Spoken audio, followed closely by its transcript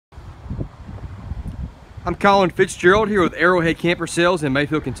I'm Colin Fitzgerald here with Arrowhead Camper Sales in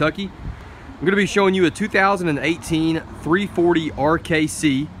Mayfield, Kentucky. I'm going to be showing you a 2018 340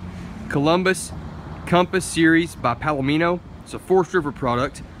 RKC Columbus Compass Series by Palomino. It's a Forest River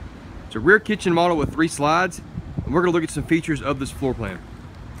product. It's a rear kitchen model with 3 slides, and we're going to look at some features of this floor plan.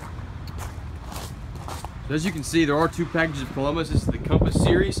 So as you can see, there are 2 packages of Columbus. This is the Compass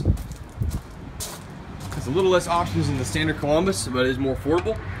Series. It's a little less options than the standard Columbus, but it is more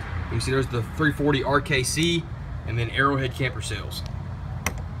affordable. You can see there's the 340 RKC and then Arrowhead Camper Sales.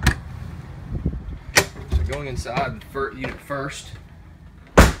 So going inside the unit first,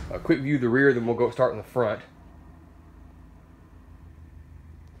 a quick view of the rear, then we'll go start in the front.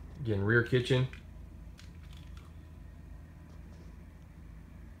 Again, rear kitchen.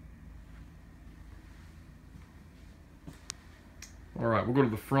 All right, we'll go to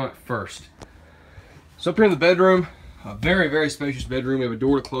the front first. So up here in the bedroom, a very, very spacious bedroom. We have a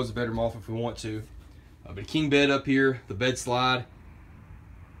door to close the bedroom off if we want to. But a king bed up here, the bed slide.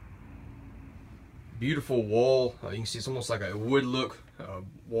 Beautiful wall. You can see it's almost like a wood look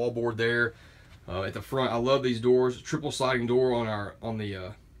wall board there. At the front, I love these doors. Triple sliding door on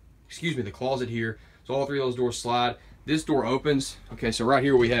the closet here. So all 3 of those doors slide. This door opens. Okay, so right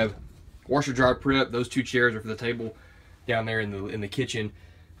here we have washer dryer prep. Those 2 chairs are for the table down there in the kitchen.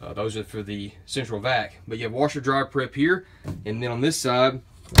 Those are for the central vac. But you have washer dryer prep here, and then on this side,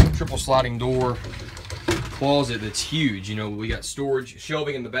 triple sliding door closet that's huge. You know, we got storage,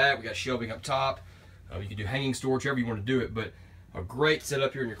 shelving in the back, we got shelving up top. You can do hanging storage, however you want to do it, but a great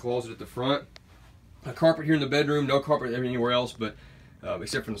setup here in your closet at the front. A carpet here in the bedroom, no carpet anywhere else, but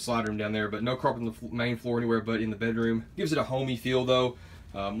except for the slide room down there, but no carpet on the main floor anywhere but in the bedroom. Gives it a homey feel though,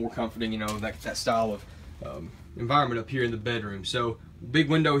 more comforting, you know, that style of environment up here in the bedroom. So big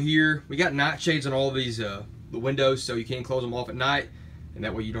window here. We got night shades on all of these the windows, so you can close them off at night, and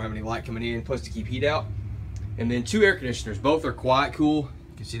that way you don't have any light coming in, plus to keep heat out. And then 2 air conditioners. Both are quiet cool.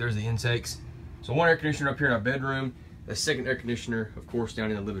 You can see there's the intakes. So 1 air conditioner up here in our bedroom, the 2nd air conditioner of course down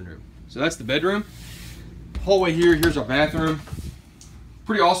in the living room. So that's the bedroom. Hallway here, here's our bathroom.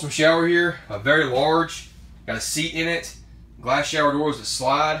 Pretty awesome shower here, very large, got a seat in it, glass shower doors that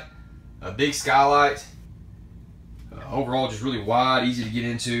slide, a big skylight. Overall, just really wide, easy to get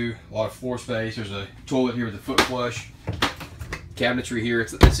into, a lot of floor space. There's a toilet here with a foot flush, cabinetry here.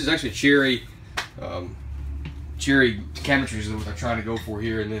 This is actually cherry cabinetry is what I'm trying to go for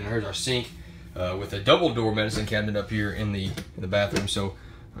here. And then here's our sink with a double door medicine cabinet up here in the bathroom. So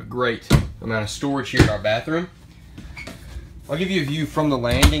a great amount of storage here in our bathroom. I'll give you a view from the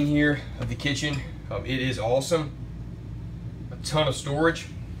landing here of the kitchen. It is awesome. A ton of storage.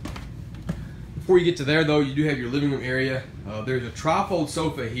 Before you get to there though, you do have your living room area. There's a trifold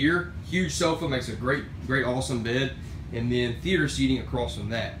sofa here. Huge sofa, makes a great awesome bed. And then theater seating across from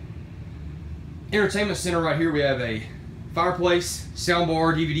that. Entertainment center right here, we have a fireplace,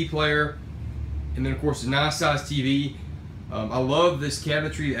 soundbar, DVD player, and then of course a nice size TV. I love this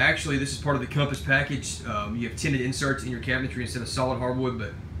cabinetry. Actually, this is part of the Compass package. You have tinted inserts in your cabinetry instead of solid hardwood,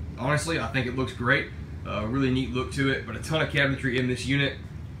 but honestly, I think it looks great. Really neat look to it, but a ton of cabinetry in this unit.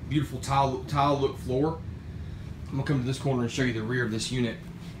 Beautiful tile look floor. I'm gonna come to this corner and show you the rear of this unit.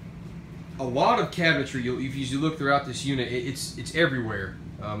 A lot of cabinetry. If you look throughout this unit, it's everywhere.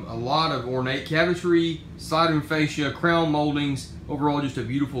 A lot of ornate cabinetry, sliding fascia, crown moldings. Overall, just a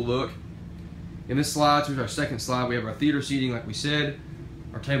beautiful look. In this slide, so here's our 2nd slide. We have our theater seating, like we said.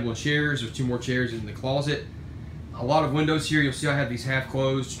 Our table and chairs. There's 2 more chairs in the closet. A lot of windows here. You'll see I have these half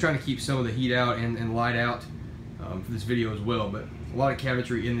closed, just trying to keep some of the heat out and light out for this video as well. But a lot of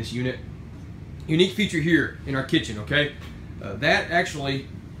cabinetry in this unit. Unique feature here in our kitchen, okay? That actually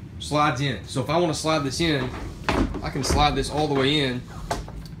slides in. So if I want to slide this in, I can slide this all the way in.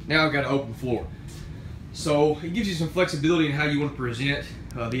 Now I've got an open floor. So it gives you some flexibility in how you want to present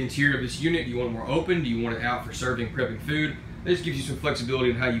the interior of this unit. Do you want it more open? Do you want it out for serving, prepping food? It just gives you some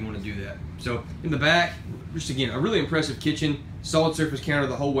flexibility in how you want to do that. So in the back, just again, a really impressive kitchen. Solid surface counter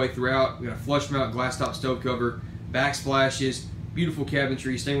the whole way throughout. We got a flush mount glass top stove cover, backsplashes, beautiful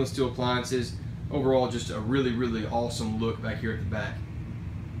cabinetry, stainless steel appliances. Overall, just a really awesome look back here at the back.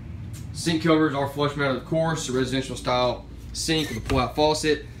 Sink covers are flush mounted, of course, a residential style sink with a pull-out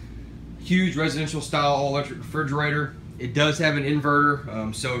faucet. Huge residential style all-electric refrigerator. It does have an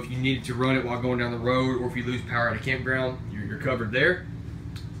inverter, so if you needed to run it while going down the road, or if you lose power at a campground, you're covered there.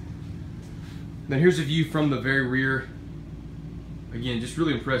 Then here's a view from the very rear. Again, just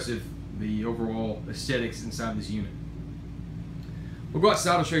really impressive, the overall aesthetics inside this unit. We'll go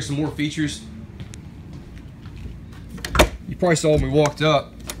outside and show you some more features. You probably saw when we walked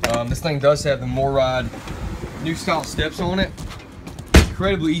up, this thing does have the MORRIDE new style steps on it.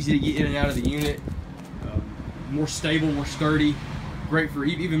 Incredibly easy to get in and out of the unit. more stable, more sturdy. Great for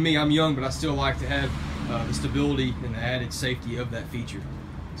even me. I'm young, but I still like to have the stability and the added safety of that feature.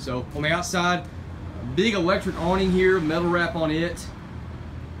 So on the outside, big electric awning here, metal wrap on it.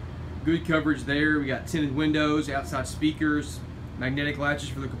 Good coverage there. We got tinted windows, outside speakers, magnetic latches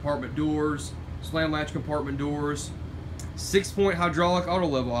for the compartment doors, slam latch compartment doors, 6-point hydraulic auto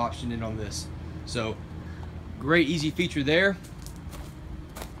level option in on this. So great easy feature there.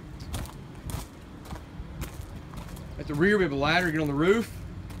 At the rear we have a ladder to get on the roof.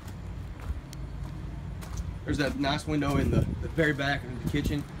 There's that nice window in the very back of the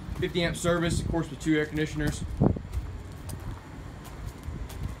kitchen. 50 amp service, of course, with 2 air conditioners.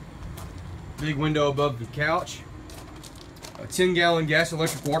 Big window above the couch. A 10-gallon gas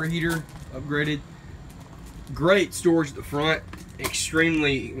electric water heater upgraded. Great storage at the front.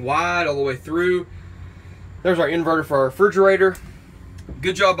 Extremely wide all the way through. There's our inverter for our refrigerator.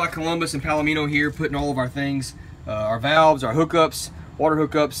 Good job by Columbus and Palomino here, putting all of our things, our valves, our hookups, water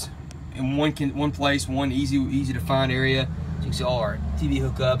hookups in one place, one easy to find area. So you can see all our TV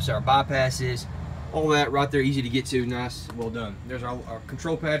hookups, our bypasses, all that right there, easy to get to. Nice, well done. There's our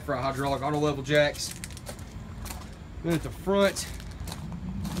control pad for our hydraulic auto level jacks. Then at the front,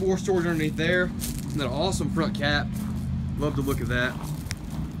 more storage underneath there. And then an awesome front cap. Love the look of that.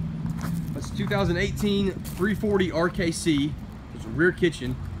 That's 2018 340 RKC. There's a rear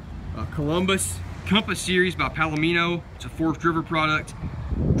kitchen. Columbus Compass Series by Palomino. It's a forced river product.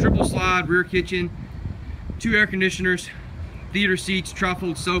 Triple slide rear kitchen. 2 air conditioners. Theater seats,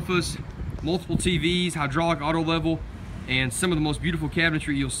 trifold sofas, multiple TVs, hydraulic auto level, and some of the most beautiful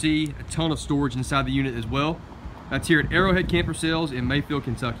cabinetry you'll see. A ton of storage inside the unit as well. That's here at Arrowhead Camper Sales in Mayfield,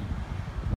 Kentucky.